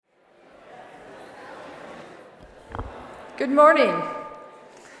Good morning.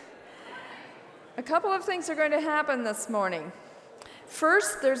 A couple of things are going to happen this morning.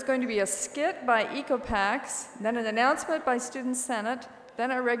 First, there's going to be a skit by EcoPax, then an announcement by Student Senate, then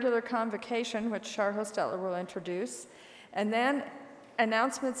a regular convocation, which Shar Hostetler will introduce, and then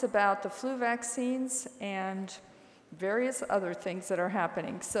announcements about the flu vaccines and various other things that are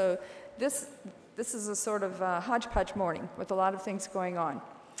happening. So this is a sort of hodgepodge morning with a lot of things going on.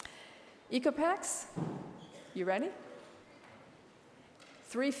 EcoPax, you ready?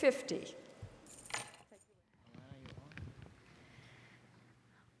 350.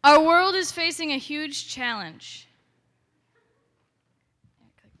 Our world is facing a huge challenge.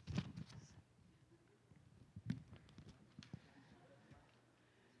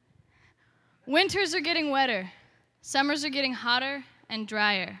 Winters are getting wetter. Summers are getting hotter and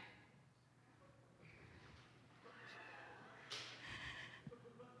drier.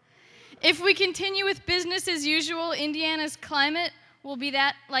 If we continue with business as usual, Indiana's climate will be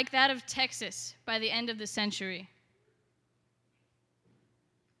like that of Texas by the end of the century.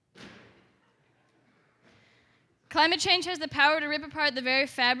 Climate change has the power to rip apart the very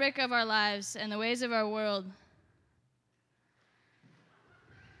fabric of our lives and the ways of our world.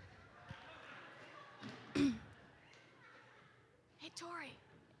 Hey, Tori.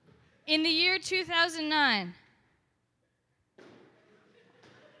 In the year 2009,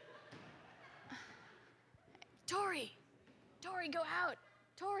 Tori, go out.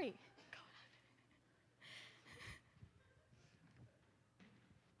 Tori, go out.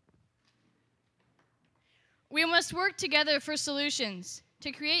 We must work together for solutions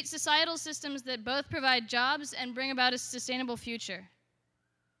to create societal systems that both provide jobs and bring about a sustainable future.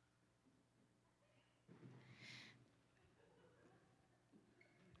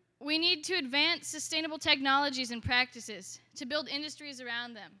 We need to advance sustainable technologies and practices to build industries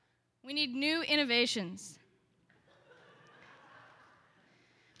around them. We need new innovations.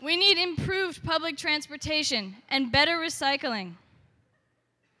 We need improved public transportation and better recycling.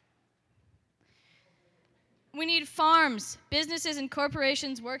 We need farms, businesses, and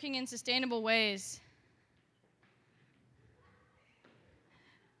corporations working in sustainable ways.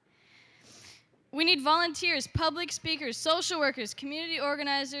 We need volunteers, public speakers, social workers, community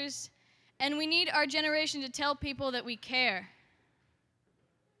organizers, and we need our generation to tell people that we care.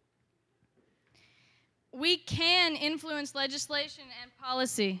 We can influence legislation and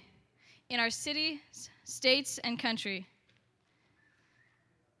policy in our cities, states, and country.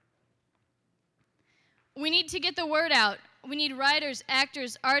 We need to get the word out. We need writers,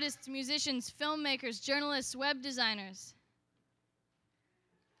 actors, artists, musicians, filmmakers, journalists, web designers.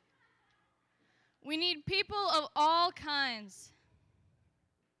 We need people of all kinds.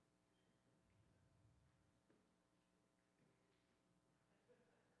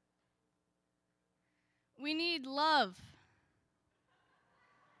 We need love.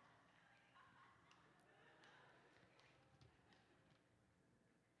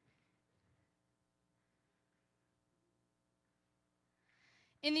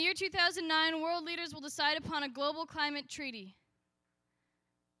 In the year 2009, world leaders will decide upon a global climate treaty.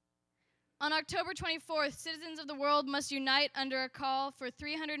 On October 24th, citizens of the world must unite under a call for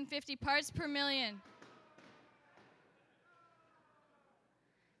 350 parts per million.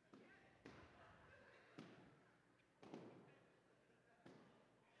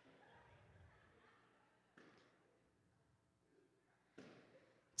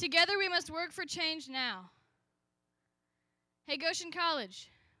 Together we must work for change now. Hey, Goshen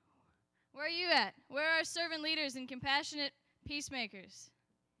College, where are you at? Where are our servant leaders and compassionate peacemakers?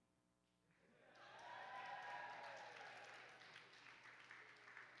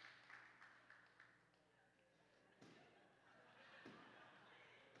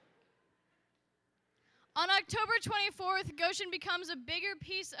 On October 24th, Goshen becomes a bigger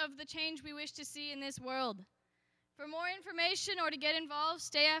piece of the change we wish to see in this world. For more information or to get involved,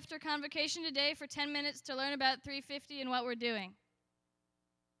 stay after Convocation today for 10 minutes to learn about 350 and what we're doing.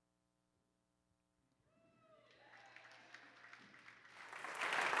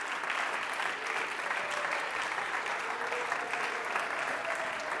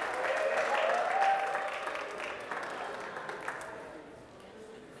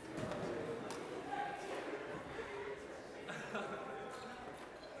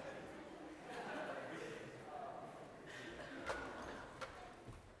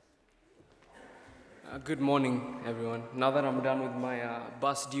 Good morning, everyone. Now that I'm done with my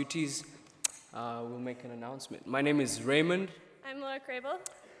bus duties, we'll make an announcement. My name is Raymond. I'm Laura Crable.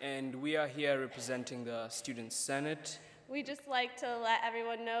 And we are here representing the Student Senate. We'd just like to let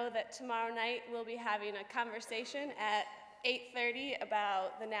everyone know that tomorrow night we'll be having a conversation at 8:30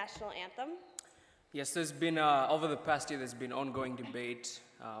 about the national anthem. Yes, there's been, over the past year, there's been ongoing debate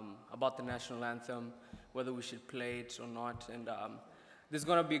about the national anthem, whether we should play it or not. And there's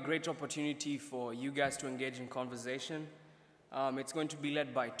going to be a great opportunity for you guys to engage in conversation. It's going to be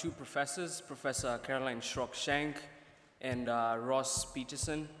led by two professors, Professor Caroline Shenk and Ross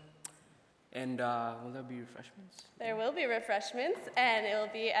Peterson. And will there be refreshments? There will be refreshments, and it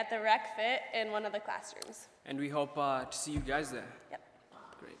will be at the Rec Fit in one of the classrooms. And we hope to see you guys there. Yep.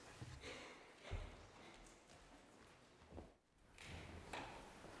 Great.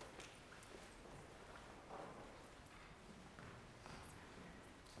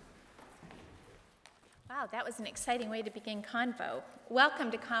 Wow, that was an exciting way to begin Convo.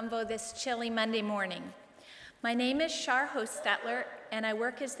 Welcome to Convo this chilly Monday morning. My name is Shar Hostetler, and I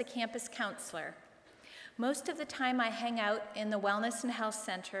work as the campus counselor. Most of the time I hang out in the Wellness and Health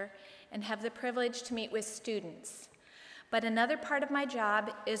Center and have the privilege to meet with students. But another part of my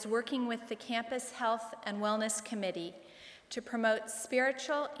job is working with the Campus Health and Wellness Committee to promote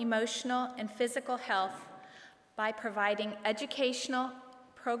spiritual, emotional, and physical health by providing educational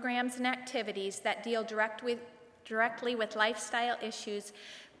programs and activities that deal directly with lifestyle issues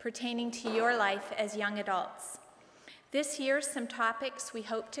pertaining to your life as young adults. This year, some topics we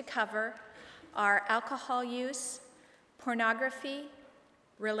hope to cover are alcohol use, pornography,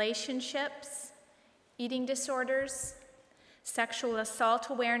 relationships, eating disorders, sexual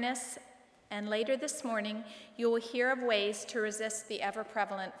assault awareness, and later this morning, you will hear of ways to resist the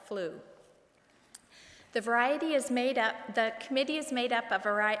ever-prevalent flu. The committee is made up of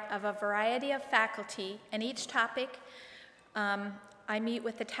a variety of faculty, and each topic I meet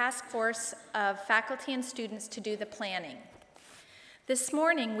with the task force of faculty and students to do the planning. This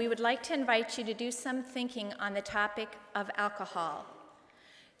morning, we would like to invite you to do some thinking on the topic of alcohol.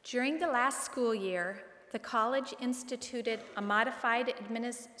 During the last school year, the college instituted a modified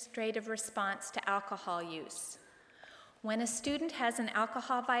administrative response to alcohol use. When a student has an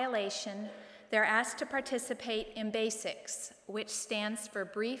alcohol violation, they're asked to participate in BASICS, which stands for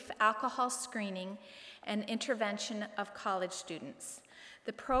Brief Alcohol Screening and Intervention of College Students.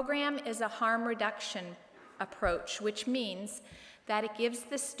 The program is a harm reduction approach, which means that it gives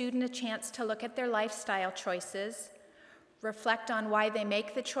the student a chance to look at their lifestyle choices, reflect on why they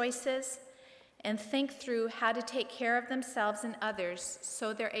make the choices, and think through how to take care of themselves and others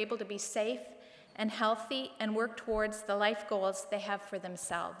so they're able to be safe and healthy and work towards the life goals they have for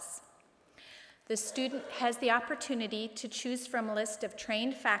themselves. The student has the opportunity to choose from a list of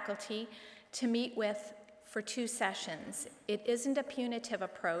trained faculty to meet with for 2 sessions. It isn't a punitive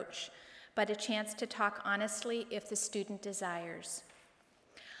approach, but a chance to talk honestly if the student desires.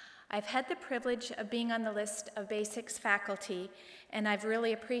 I've had the privilege of being on the list of BASICS faculty, and I've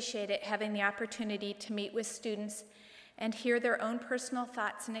really appreciated having the opportunity to meet with students and hear their own personal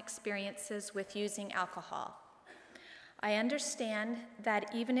thoughts and experiences with using alcohol. I understand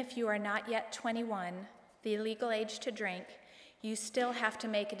that even if you are not yet 21, the legal age to drink, you still have to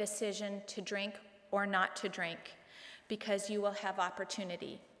make a decision to drink or not to drink because you will have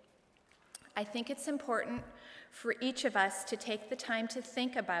opportunity. I think it's important for each of us to take the time to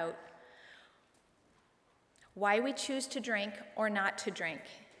think about why we choose to drink or not to drink.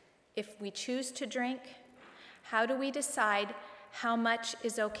 If we choose to drink, how do we decide how much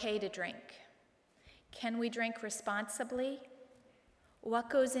is okay to drink? Can we drink responsibly? What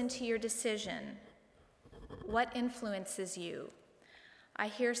goes into your decision? What influences you? I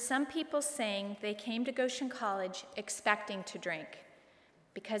hear some people saying they came to Goshen College expecting to drink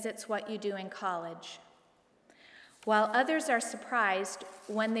because it's what you do in college, while others are surprised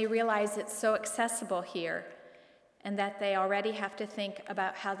when they realize it's so accessible here and that they already have to think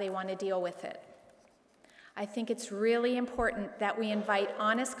about how they want to deal with it. I think it's really important that we invite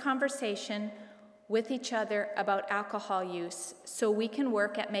honest conversation with each other about alcohol use so we can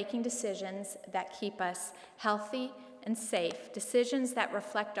work at making decisions that keep us healthy and safe, decisions that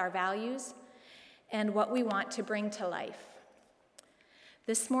reflect our values and what we want to bring to life.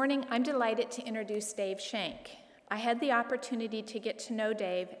 This morning, I'm delighted to introduce Dave Shenk. I had the opportunity to get to know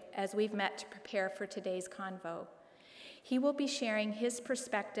Dave as we've met to prepare for today's convo. He will be sharing his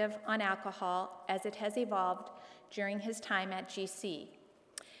perspective on alcohol as it has evolved during his time at GC.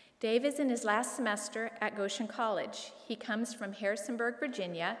 Dave is in his last semester at Goshen College. He comes from Harrisonburg,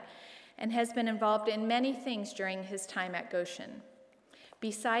 Virginia, and has been involved in many things during his time at Goshen.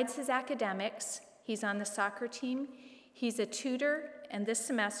 Besides his academics, he's on the soccer team, he's a tutor, and this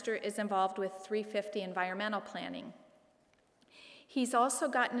semester is involved with 350 environmental planning. He's also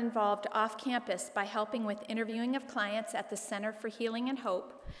gotten involved off campus by helping with interviewing of clients at the Center for Healing and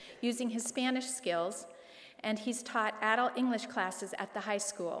Hope, using his Spanish skills, and he's taught adult English classes at the high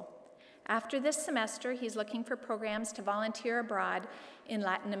school. After this semester, he's looking for programs to volunteer abroad in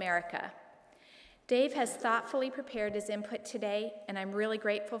Latin America. Dave has thoughtfully prepared his input today, and I'm really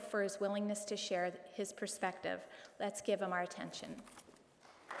grateful for his willingness to share his perspective. Let's give him our attention.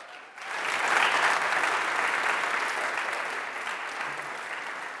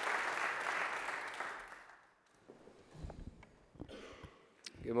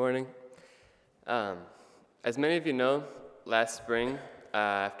 Good morning. As many of you know, last spring,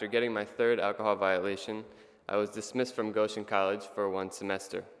 after getting my third alcohol violation, I was dismissed from Goshen College for 1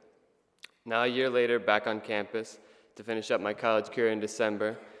 semester. Now, a year later, back on campus to finish up my college career in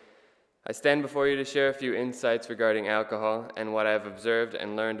December, I stand before you to share a few insights regarding alcohol and what I have observed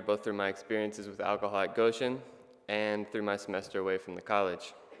and learned both through my experiences with alcohol at Goshen and through my semester away from the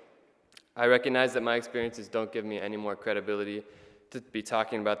college. I recognize that my experiences don't give me any more credibility to be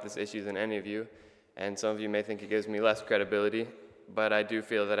talking about this issue than any of you, and some of you may think it gives me less credibility, but I do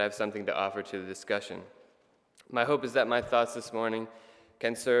feel that I have something to offer to the discussion. My hope is that my thoughts this morning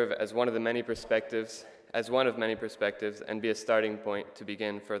can serve as one of many perspectives, and be a starting point to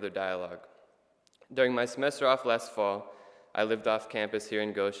begin further dialogue. During my semester off last fall, I lived off campus here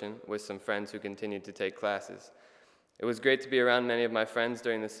in Goshen with some friends who continued to take classes. It was great to be around many of my friends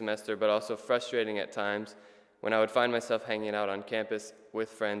during the semester, but also frustrating at times when I would find myself hanging out on campus with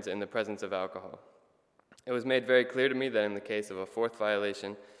friends in the presence of alcohol. It was made very clear to me that in the case of a 4th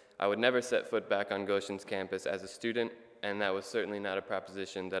violation, I would never set foot back on Goshen's campus as a student, and that was certainly not a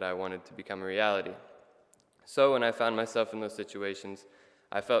proposition that I wanted to become a reality. So when I found myself in those situations,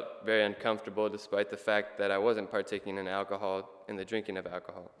 I felt very uncomfortable despite the fact that I wasn't partaking in the drinking of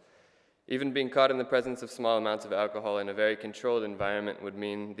alcohol. Even being caught in the presence of small amounts of alcohol in a very controlled environment would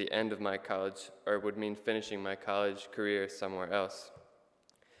mean the end of my college, or would mean finishing my college career somewhere else.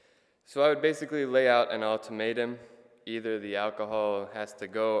 So I would basically lay out an ultimatum: either the alcohol has to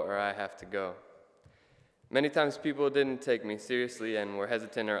go or I have to go. Many times people didn't take me seriously and were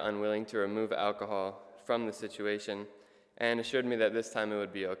hesitant or unwilling to remove alcohol from the situation and assured me that this time it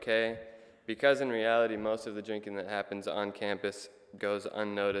would be okay, because in reality most of the drinking that happens on campus goes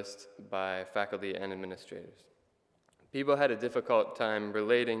unnoticed by faculty and administrators. People had a difficult time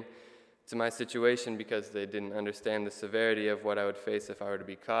relating to my situation because they didn't understand the severity of what I would face if I were to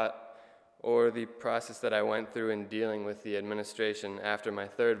be caught, or the process that I went through in dealing with the administration after my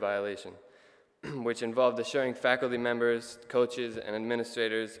 3rd violation, which involved assuring faculty members, coaches, and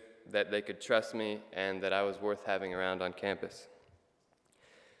administrators that they could trust me and that I was worth having around on campus.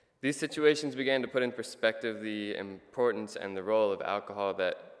 These situations began to put in perspective the importance and the role of alcohol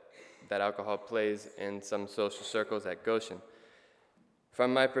that alcohol plays in some social circles at Goshen.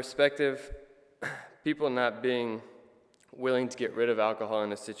 From my perspective, people not being willing to get rid of alcohol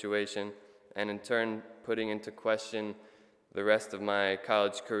in a situation and in turn putting into question the rest of my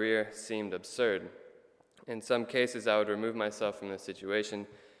college career seemed absurd. In some cases, I would remove myself from the situation,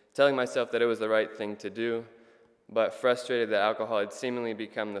 telling myself that it was the right thing to do, but frustrated that alcohol had seemingly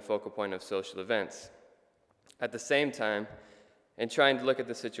become the focal point of social events. At the same time, in trying to look at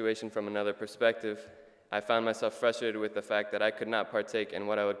the situation from another perspective, I found myself frustrated with the fact that I could not partake in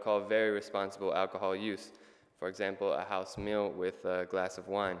what I would call very responsible alcohol use, for example, a house meal with a glass of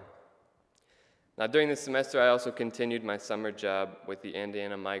wine. Now, during this semester, I also continued my summer job with the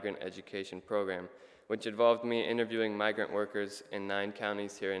Indiana Migrant Education Program, which involved me interviewing migrant workers in 9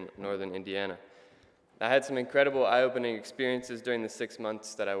 counties here in northern Indiana. I had some incredible eye-opening experiences during the 6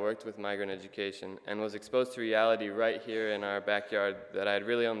 months that I worked with migrant education and was exposed to reality right here in our backyard that I had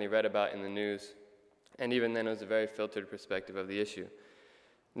really only read about in the news, and even then it was a very filtered perspective of the issue.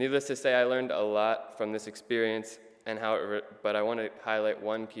 Needless to say, I learned a lot from this experience, but I want to highlight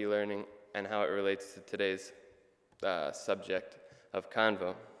one key learning and how it relates to today's subject of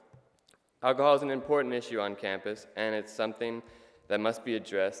Convo. Alcohol is an important issue on campus, and it's something that must be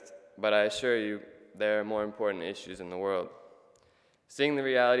addressed, but I assure you, there are more important issues in the world. Seeing the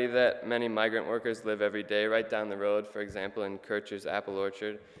reality that many migrant workers live every day right down the road, for example, in Kircher's apple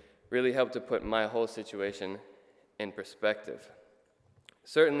orchard, really helped to put my whole situation in perspective.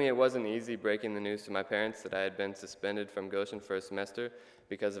 Certainly, it wasn't easy breaking the news to my parents that I had been suspended from Goshen for a semester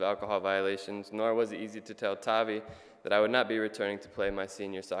because of alcohol violations, nor was it easy to tell Tavi that I would not be returning to play my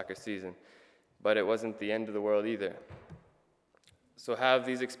senior soccer season. But it wasn't the end of the world either. So how have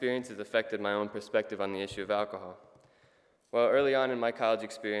these experiences affected my own perspective on the issue of alcohol? Well, early on in my college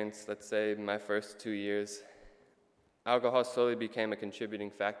experience, let's say my first 2 years, alcohol slowly became a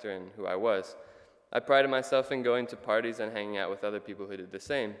contributing factor in who I was. I prided myself in going to parties and hanging out with other people who did the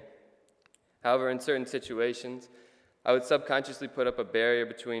same. However, in certain situations, I would subconsciously put up a barrier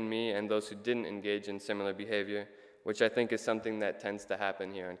between me and those who didn't engage in similar behavior, which I think is something that tends to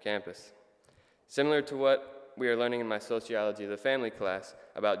happen here on campus. Similar to what we are learning in my sociology of the family class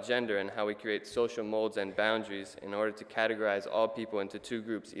about gender and how we create social molds and boundaries in order to categorize all people into two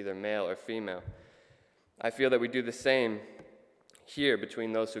groups, either male or female. I feel that we do the same here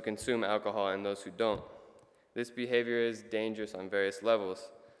between those who consume alcohol and those who don't. This behavior is dangerous on various levels.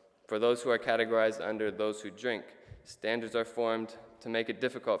 For those who are categorized under those who drink, standards are formed to make it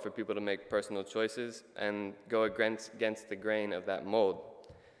difficult for people to make personal choices and go against the grain of that mold.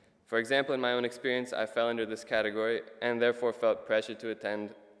 For example, in my own experience, I fell under this category and therefore felt pressure to attend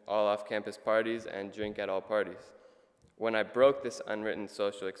all off-campus parties and drink at all parties. When I broke this unwritten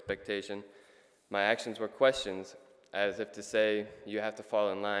social expectation, my actions were questions, as if to say, you have to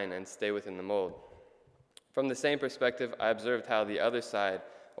fall in line and stay within the mold. From the same perspective, I observed how the other side,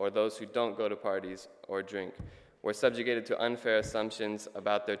 or those who don't go to parties or drink, were subjugated to unfair assumptions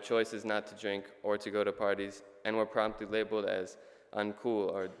about their choices not to drink or to go to parties, and were promptly labeled as uncool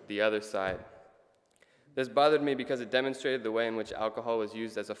or the other side. This bothered me because it demonstrated the way in which alcohol was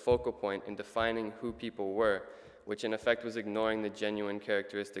used as a focal point in defining who people were, which in effect was ignoring the genuine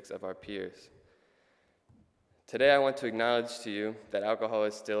characteristics of our peers. Today I want to acknowledge to you that alcohol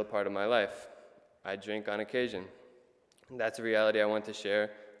is still a part of my life. I drink on occasion. That's a reality I want to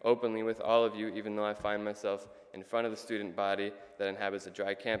share openly with all of you, even though I find myself in front of the student body that inhabits a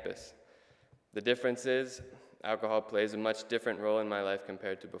dry campus. The difference is, alcohol plays a much different role in my life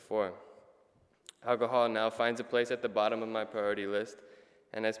compared to before. Alcohol now finds a place at the bottom of my priority list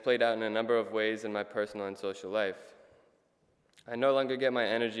and has played out in a number of ways in my personal and social life. I no longer get my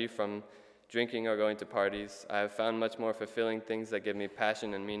energy from drinking or going to parties. I have found much more fulfilling things that give me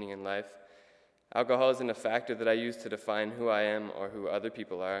passion and meaning in life. Alcohol isn't a factor that I use to define who I am or who other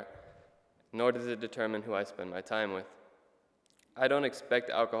people are, nor does it determine who I spend my time with. I don't expect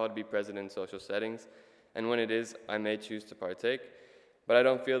alcohol to be present in social settings, and when it is, I may choose to partake, but I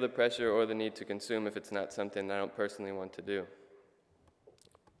don't feel the pressure or the need to consume if it's not something that I don't personally want to do.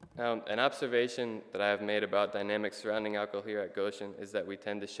 Now, an observation that I have made about dynamics surrounding alcohol here at Goshen is that we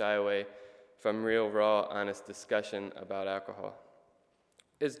tend to shy away from real, raw, honest discussion about alcohol.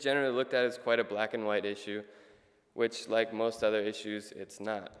 It's generally looked at as quite a black and white issue, which, like most other issues, it's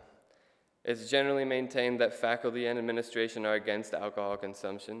not. It's generally maintained that faculty and administration are against alcohol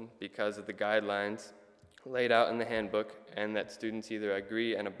consumption because of the guidelines laid out in the handbook, and that students either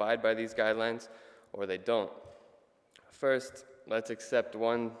agree and abide by these guidelines or they don't. First, let's accept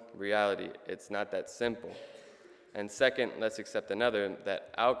one reality: it's not that simple. And second, let's accept another,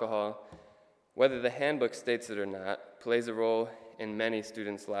 that alcohol, whether the handbook states it or not, plays a role in many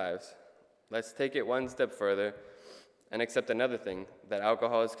students' lives. Let's take it one step further and accept another thing, that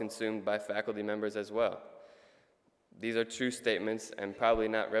alcohol is consumed by faculty members as well. These are true statements and probably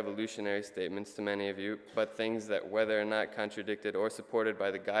not revolutionary statements to many of you, but things that, whether or not contradicted or supported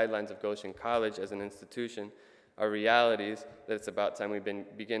by the guidelines of Goshen College as an institution, are realities that it's about time we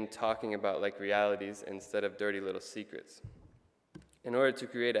begin talking about like realities instead of dirty little secrets. In order to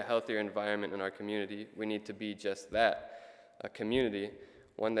create a healthier environment in our community, we need to be just that, a community,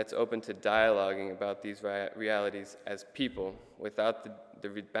 one that's open to dialoguing about these realities as people without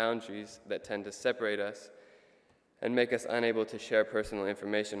the boundaries that tend to separate us and make us unable to share personal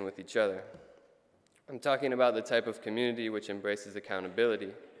information with each other. I'm talking about the type of community which embraces accountability,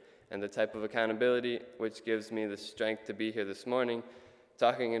 and the type of accountability which gives me the strength to be here this morning,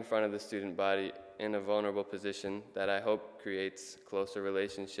 talking in front of the student body in a vulnerable position that I hope creates closer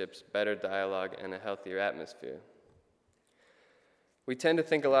relationships, better dialogue, and a healthier atmosphere. We tend to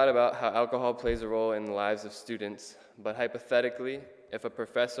think a lot about how alcohol plays a role in the lives of students, but hypothetically, if a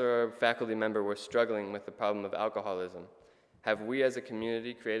professor or faculty member were struggling with the problem of alcoholism, have we as a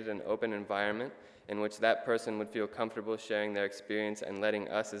community created an open environment in which that person would feel comfortable sharing their experience and letting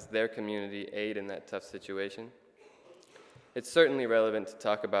us as their community aid in that tough situation? It's certainly relevant to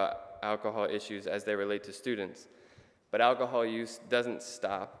talk about alcohol issues as they relate to students, but alcohol use doesn't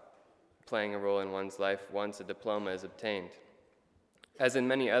stop playing a role in one's life once a diploma is obtained. As in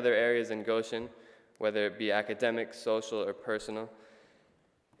many other areas in Goshen, whether it be academic, social, or personal,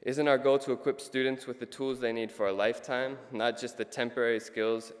 isn't our goal to equip students with the tools they need for a lifetime, not just the temporary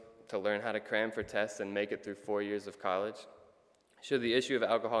skills to learn how to cram for tests and make it through 4 years of college? Should the issue of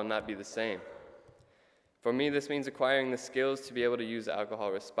alcohol not be the same? For me, this means acquiring the skills to be able to use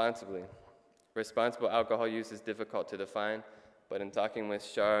alcohol responsibly. Responsible alcohol use is difficult to define, but in talking with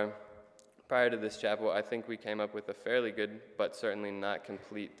Shar prior to this chapel, I think we came up with a fairly good, but certainly not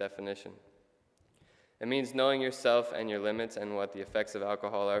complete definition. It means knowing yourself and your limits and what the effects of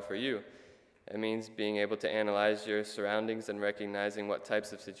alcohol are for you. It means being able to analyze your surroundings and recognizing what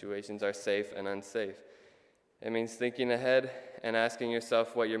types of situations are safe and unsafe. It means thinking ahead and asking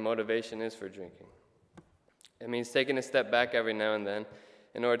yourself what your motivation is for drinking. It means taking a step back every now and then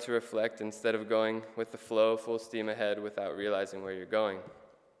in order to reflect instead of going with the flow full steam ahead without realizing where you're going.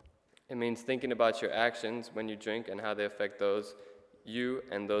 It means thinking about your actions when you drink and how they affect you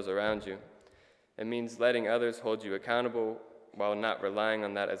and those around you. It means letting others hold you accountable while not relying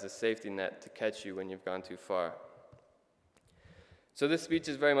on that as a safety net to catch you when you've gone too far. So this speech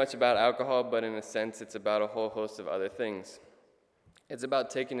is very much about alcohol, but in a sense it's about a whole host of other things. It's about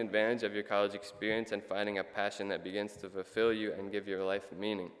taking advantage of your college experience and finding a passion that begins to fulfill you and give your life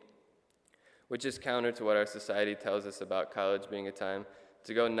meaning, which is counter to what our society tells us about college being a time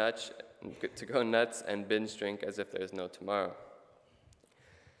to go nuts and binge drink as if there's no tomorrow.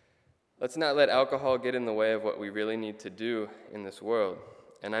 Let's not let alcohol get in the way of what we really need to do in this world.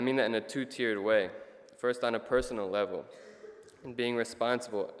 And I mean that in a two-tiered way. First, on a personal level, and being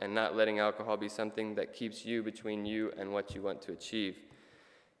responsible and not letting alcohol be something that keeps you between you and what you want to achieve.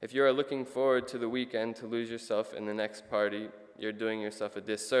 If you are looking forward to the weekend to lose yourself in the next party, you're doing yourself a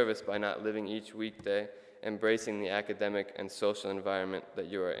disservice by not living each weekday embracing the academic and social environment that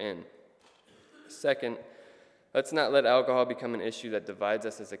you are in. Second, let's not let alcohol become an issue that divides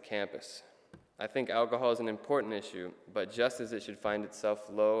us as a campus. I think alcohol is an important issue, but just as it should find itself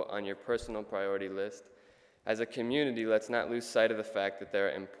low on your personal priority list, as a community, let's not lose sight of the fact that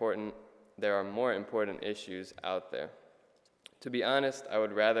there are more important issues out there. To be honest, I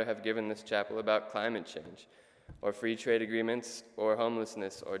would rather have given this chapel about climate change, or free trade agreements, or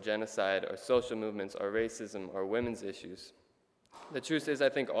homelessness, or genocide, or social movements, or racism, or women's issues. The truth is, I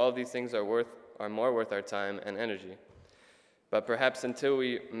think all of these things are more worth our time and energy. But perhaps until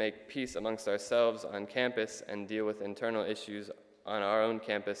we make peace amongst ourselves on campus and deal with internal issues on our own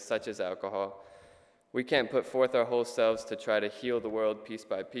campus, such as alcohol, we can't put forth our whole selves to try to heal the world piece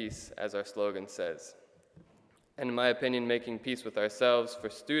by piece, as our slogan says. And in my opinion, making peace with ourselves for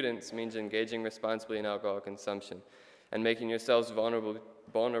students means engaging responsibly in alcohol consumption and making yourselves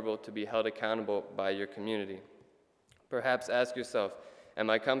vulnerable to be held accountable by your community. Perhaps ask yourself, am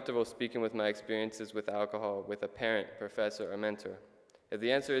I comfortable speaking with my experiences with alcohol with a parent, professor, or mentor? If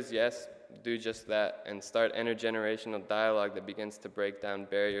the answer is yes, do just that and start intergenerational dialogue that begins to break down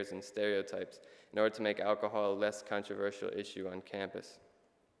barriers and stereotypes in order to make alcohol a less controversial issue on campus.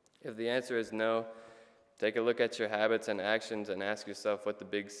 If the answer is no, take a look at your habits and actions and ask yourself what the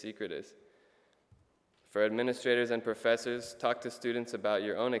big secret is. For administrators and professors, talk to students about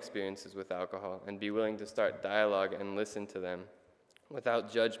your own experiences with alcohol and be willing to start dialogue and listen to them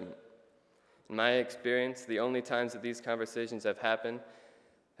without judgment. In my experience, the only times that these conversations have happened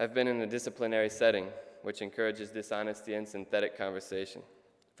have been in a disciplinary setting, which encourages dishonesty and synthetic conversation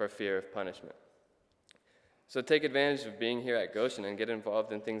for fear of punishment. So take advantage of being here at Goshen and get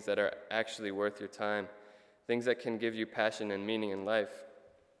involved in things that are actually worth your time, things that can give you passion and meaning in life.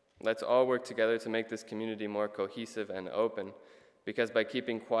 Let's all work together to make this community more cohesive and open, because by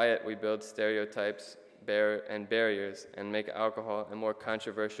keeping quiet, we build stereotypes and barriers and make alcohol a more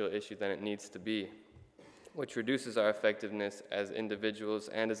controversial issue than it needs to be, which reduces our effectiveness as individuals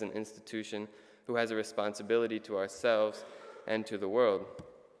and as an institution who has a responsibility to ourselves and to the world.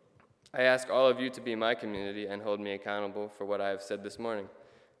 I ask all of you to be my community and hold me accountable for what I have said this morning,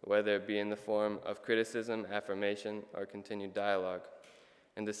 whether it be in the form of criticism, affirmation, or continued dialogue.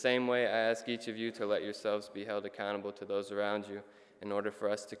 In the same way, I ask each of you to let yourselves be held accountable to those around you in order for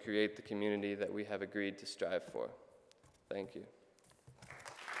us to create the community that we have agreed to strive for. Thank you.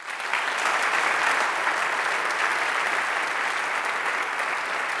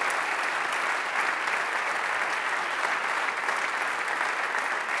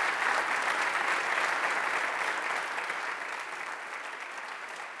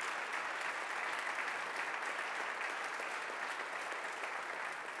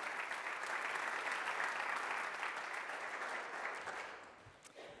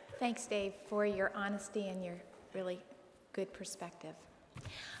 Thanks, Dave, for your honesty and your really good perspective.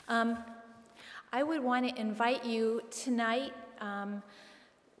 I would want to invite you tonight.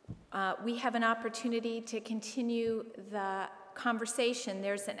 We have an opportunity to continue the conversation.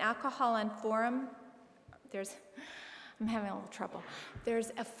 There's an alcohol on forum. I'm having a little trouble.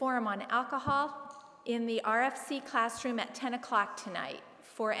 There's a forum on alcohol in the RFC classroom at 10 o'clock tonight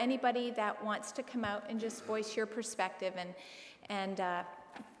for anybody that wants to come out and just voice your perspective and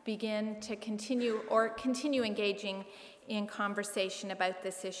begin to continue engaging in conversation about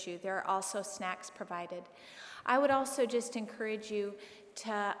this issue. There are also snacks provided. I would also just encourage you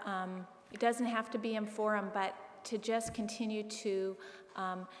to, it doesn't have to be in forum, but to just continue to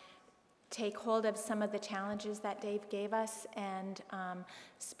take hold of some of the challenges that Dave gave us and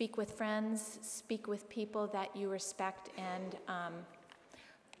speak with friends, speak with people that you respect and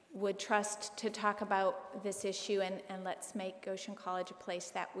would trust to talk about this issue, and let's make Goshen College a place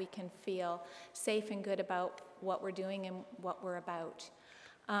that we can feel safe and good about what we're doing and what we're about.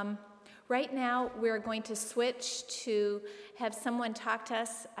 Right now, we're going to switch to have someone talk to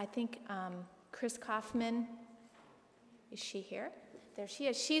us. I think Chris Kaufman, is she here? There she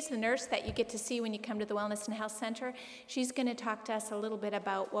is. She's the nurse that you get to see when you come to the Wellness and Health Center. She's going to talk to us a little bit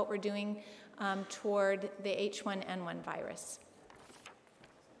about what we're doing toward the H1N1 virus.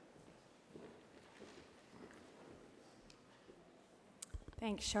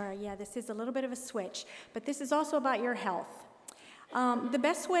 Thanks, Shara. Yeah, this is a little bit of a switch, but this is also about your health. The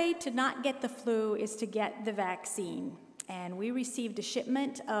best way to not get the flu is to get the vaccine. And we received a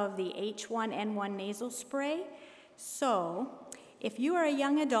shipment of the H1N1 nasal spray. So, if you are a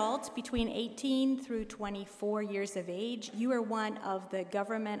young adult between 18 through 24 years of age, you are one of the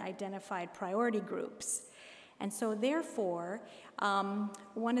government-identified priority groups. And so therefore,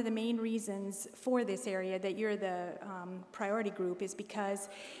 one of the main reasons for this area that you're the priority group is because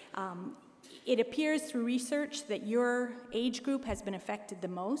it appears through research that your age group has been affected the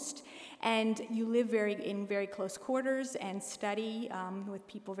most, and you live in very close quarters and study with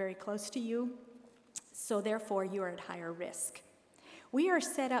people very close to you. So therefore, you are at higher risk. We are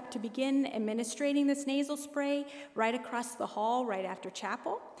set up to begin administrating this nasal spray right across the hall right after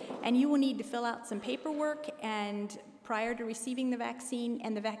chapel, and you will need to fill out some paperwork and prior to receiving the vaccine,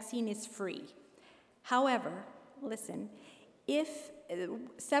 and the vaccine is free. However, listen,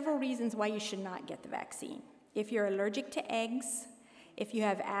 several reasons why you should not get the vaccine. If you're allergic to eggs, if you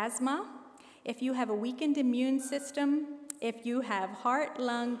have asthma, if you have a weakened immune system, if you have heart,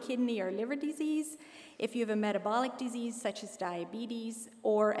 lung, kidney, or liver disease, if you have a metabolic disease such as diabetes,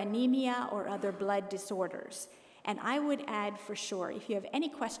 or anemia, or other blood disorders. And I would add for sure, if you have any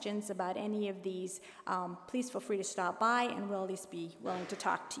questions about any of these, please feel free to stop by and we'll at least be willing to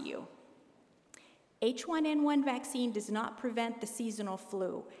talk to you. H1N1 vaccine does not prevent the seasonal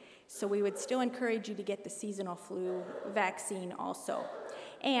flu, so we would still encourage you to get the seasonal flu vaccine also.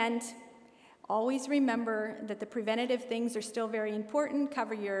 And always remember that the preventative things are still very important.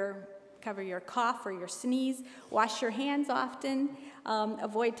 Cover your cough or your sneeze. Wash your hands often.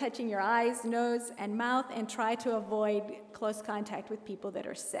 Avoid touching your eyes, nose, and mouth, and try to avoid close contact with people that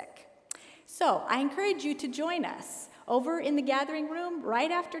are sick. So I encourage you to join us over in the gathering room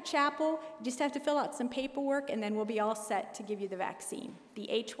right after chapel. You just have to fill out some paperwork, and then we'll be all set to give you the vaccine, the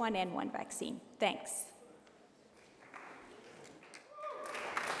H1N1 vaccine. Thanks.